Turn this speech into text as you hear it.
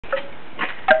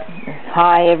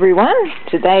Hi everyone,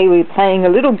 today we're playing a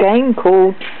little game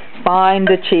called Find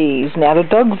the Cheese. Now the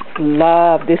dogs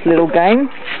love this little game.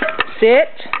 Sit,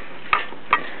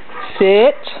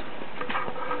 sit,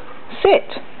 sit,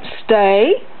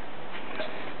 stay,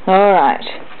 alright,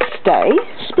 stay,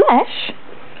 splash,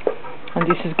 and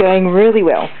this is going really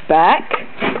well. Back,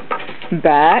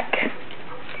 back,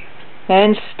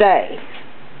 and stay.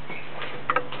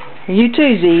 You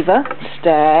too, Ziva,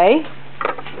 stay.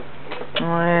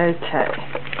 Okay.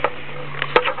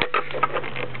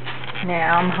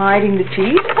 Now I'm hiding the cheese.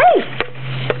 Hey!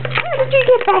 How did you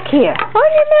get back here?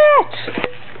 On your mat!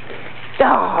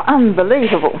 Oh,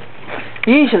 unbelievable.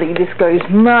 Usually this goes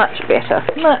much better.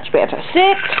 Much better.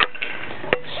 Sit!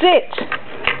 Sit!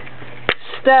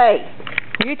 Stay.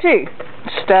 You too.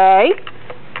 Stay.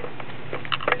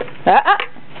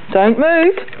 Don't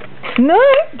move. No,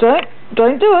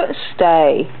 don't do it.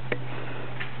 Stay.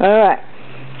 Alright.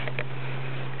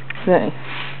 So,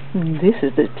 this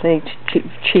is the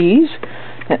cheese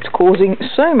that's causing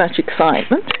so much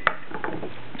excitement.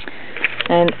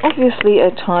 And obviously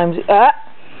at times...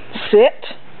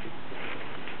 sit!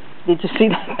 Did you see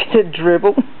that bit of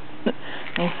dribble?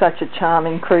 He's such a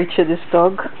charming creature, this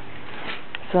dog.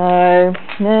 So,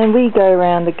 then we go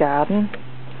around the garden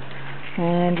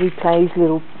and we place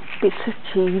little bits of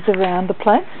cheese around the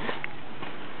place.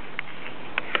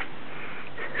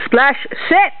 Splash!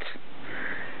 Sit!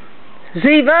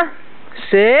 Ziva,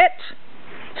 sit,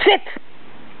 sit.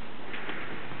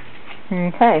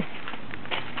 Okay.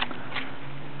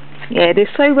 Yeah, they're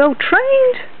so well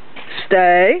trained.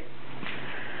 Stay,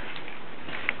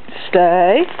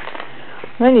 stay.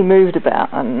 I only moved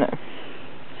about, I don't know,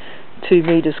 2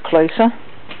 meters closer.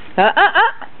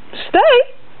 Stay.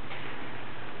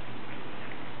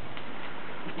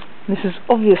 This is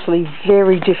obviously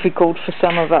very difficult for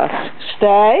some of us.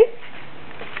 Stay.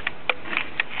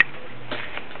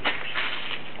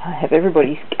 I have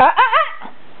everybody...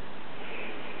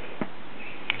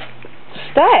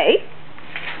 Stay!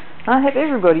 I have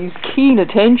everybody's keen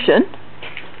attention.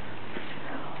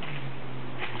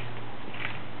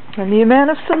 And the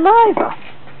amount of saliva.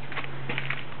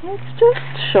 It's just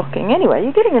shocking. Anyway,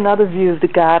 you're getting another view of the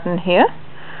garden here.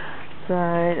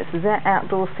 So, this is our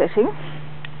outdoor setting.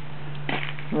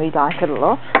 We like it a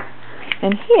lot.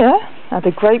 And here are the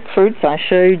grapefruits I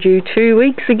showed you 2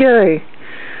 weeks ago.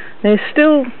 They're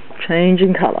still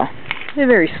changing colour. They're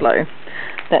very slow.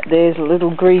 There's a little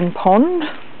green pond.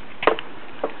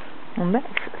 And that's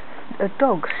a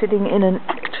dog sitting in an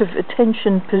active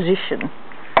attention position.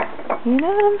 You know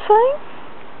what I'm saying?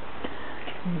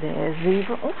 And there's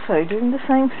Ziva also doing the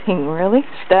same thing, really.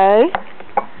 Stay.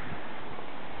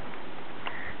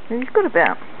 And he's got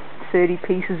about 30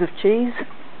 pieces of cheese.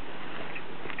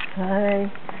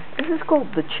 So, this is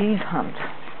called the cheese hunt.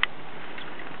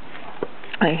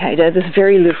 Okay, there's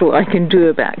very little I can do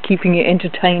about keeping you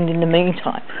entertained in the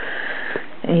meantime.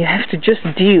 And you have to just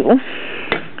deal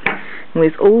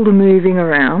with all the moving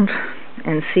around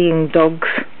and seeing dogs,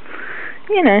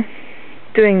 you know,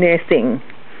 doing their thing.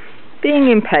 Being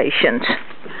impatient.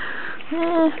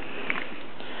 I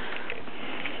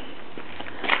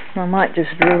might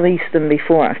just release them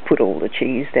before I've put all the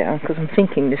cheese down, because I'm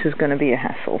thinking this is going to be a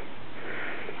hassle.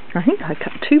 I think I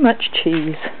cut too much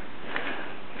cheese.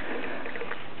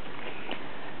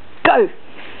 Go!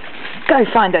 Go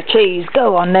find a cheese.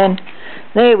 Go on then.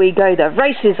 There we go. The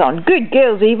race is on. Good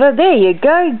girl, Ziva. There you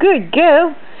go. Good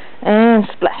girl. And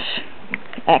splash.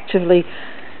 Actively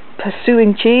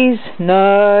pursuing cheese.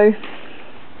 No.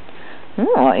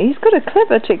 Oh, he's got a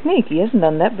clever technique. He hasn't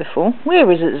done that before. Where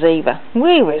is it, Ziva?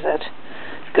 Where is it?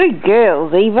 Good girl,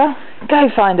 Ziva. Go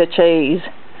find a cheese.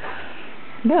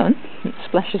 Go on.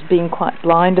 Splash is being quite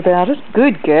blind about it.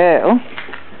 Good girl.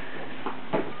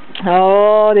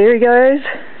 Oh, there he goes.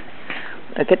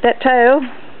 Look at that tail.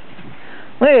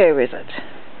 Where is it?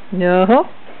 No.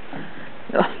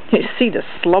 Oh, you see the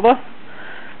slobber?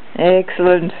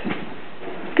 Excellent.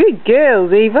 Good girl,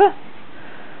 Ziva.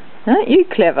 Aren't you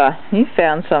clever? You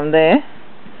found some there.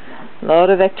 A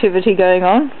lot of activity going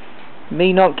on.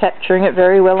 Me not capturing it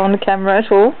very well on the camera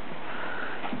at all.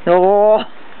 Oh,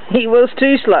 he was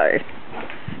too slow.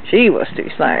 She was too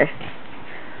slow.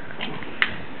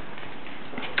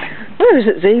 Where is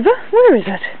it, Ziva? Where is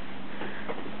it?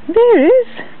 There it is.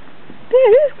 There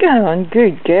it is. Go on,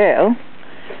 good girl.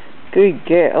 Good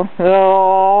girl.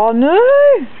 Oh, no.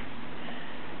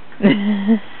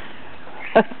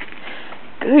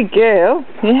 Good girl.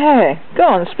 Yeah. Go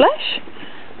on, Splash.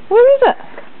 Where is it?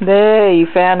 There, you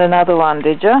found another one,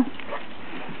 did you?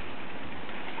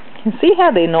 You can see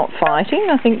how they're not fighting.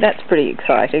 I think that's pretty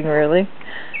exciting, really.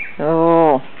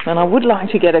 Oh, and I would like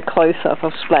to get a close-up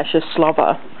of Splash's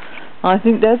slobber. I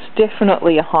think that's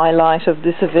definitely a highlight of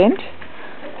this event.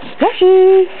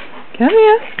 Splashy, come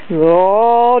here.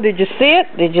 Oh, did you see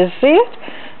it? Did you see it?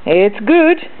 It's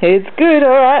good. It's good. All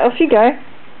right, off you go.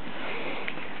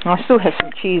 I still have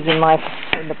some cheese in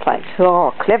the plate.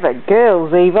 Oh, clever girl,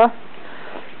 Ziva.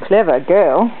 Clever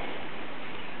girl.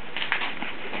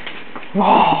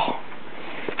 Oh,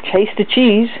 chase the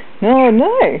cheese. No,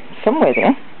 no, somewhere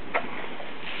there.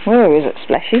 Where is it,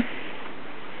 Splashy?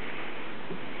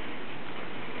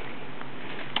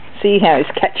 See how his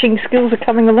catching skills are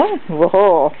coming along?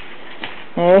 Whoa.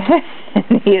 And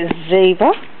here's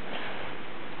Ziva.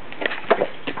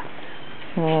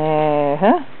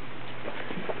 Yeah.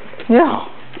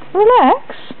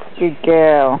 Relax. Good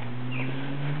girl.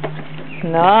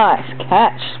 Nice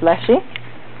catch, Splashy.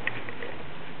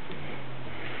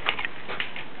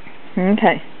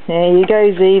 Okay, there you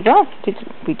go, Ziva.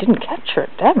 We didn't capture it,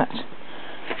 damn it.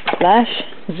 Splash,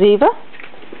 Ziva.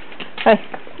 Hey,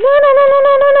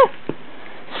 no.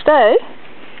 Stay.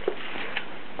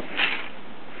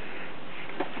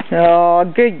 Oh,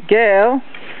 good girl.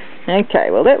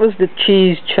 Okay, well that was the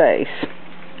cheese chase.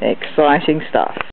 Exciting stuff.